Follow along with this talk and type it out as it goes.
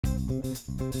We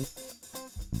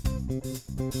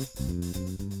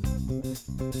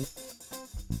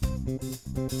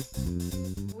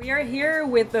are here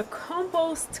with the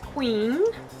compost queen.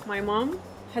 My mom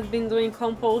has been doing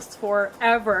compost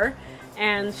forever,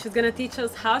 and she's gonna teach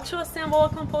us how to assemble a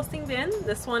composting bin.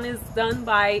 This one is done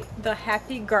by the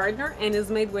Happy Gardner and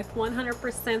is made with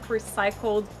 100%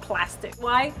 recycled plastic.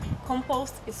 Why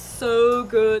compost is so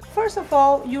good? First of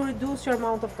all, you reduce your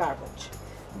amount of garbage.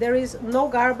 There is no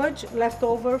garbage left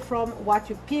over from what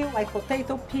you peel, like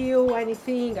potato peel,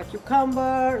 anything, a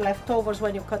cucumber, leftovers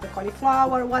when you cut the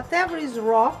cauliflower, whatever is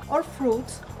raw, or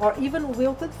fruits, or even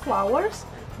wilted flowers,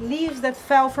 leaves that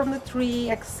fell from the tree,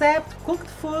 except cooked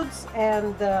foods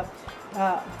and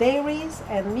dairies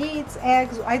and meats,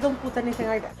 eggs. I don't put anything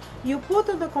like that. You put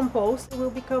in the compost, it will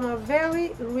become a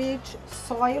very rich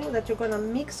soil that you're going to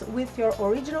mix with your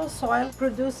original soil,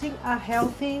 producing a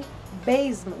healthy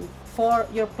basement for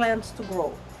your plants to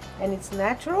grow. And it's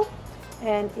natural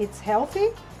and it's healthy,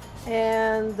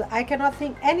 and I cannot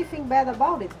think anything bad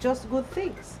about it, just good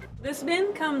things. This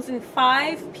bin comes in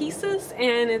 5 pieces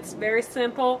and it's very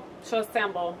simple to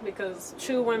assemble because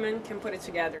 2 women can put it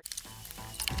together.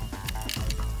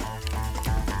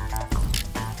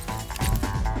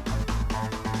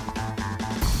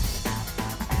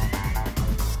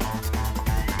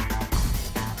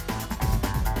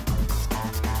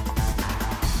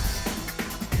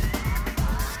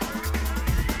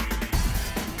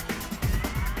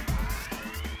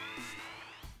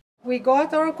 We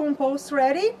got our compost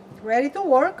ready to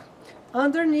work.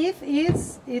 Underneath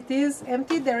it is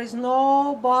empty, there is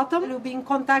no bottom. It will be in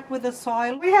contact with the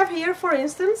soil. We have here, for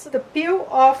instance, the peel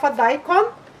of a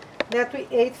daikon that we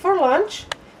ate for lunch.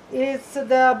 It's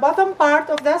the bottom part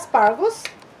of the asparagus,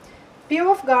 peel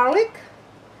of garlic,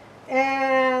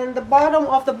 and the bottom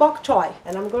of the bok choy.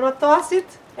 And I'm gonna toss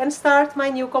it and start my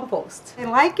new compost. I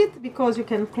like it because you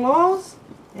can close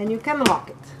and you can lock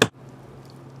it.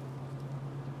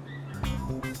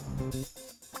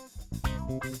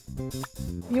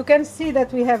 You can see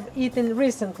that we have eaten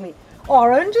recently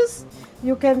oranges,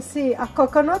 you can see a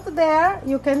coconut there,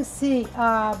 you can see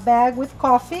a bag with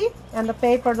coffee and the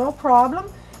paper, no problem.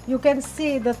 You can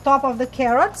see the top of the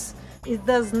carrots. It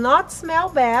does not smell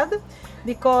bad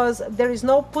because there is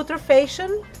no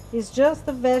putrefaction. It's just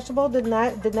the vegetable,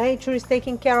 the nature is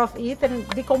taking care of it and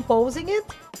decomposing it.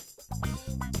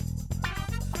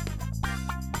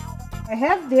 I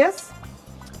have this,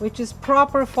 which is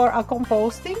proper for a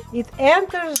composting. It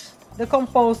enters the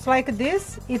compost like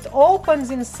this, it opens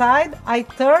inside, I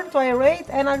turn to aerate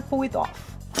and I pull it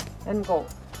off and go.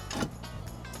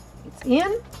 It's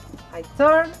in, I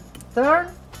turn,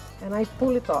 and I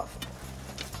pull it off.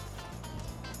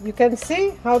 You can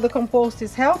see how the compost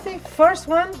is healthy. First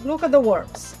one, look at the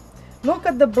worms. Look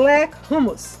at the black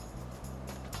humus.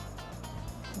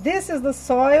 This is the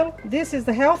soil, this is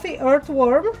the healthy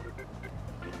earthworm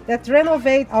that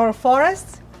renovate our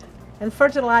forests and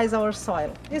fertilize our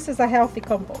soil. This is a healthy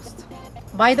compost.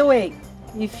 By the way,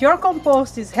 if your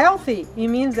compost is healthy, it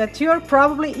means that you're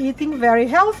probably eating very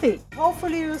healthy.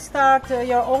 Hopefully you start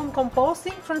your own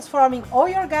composting, transforming all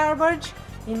your garbage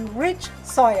in rich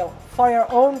soil for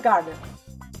your own garden.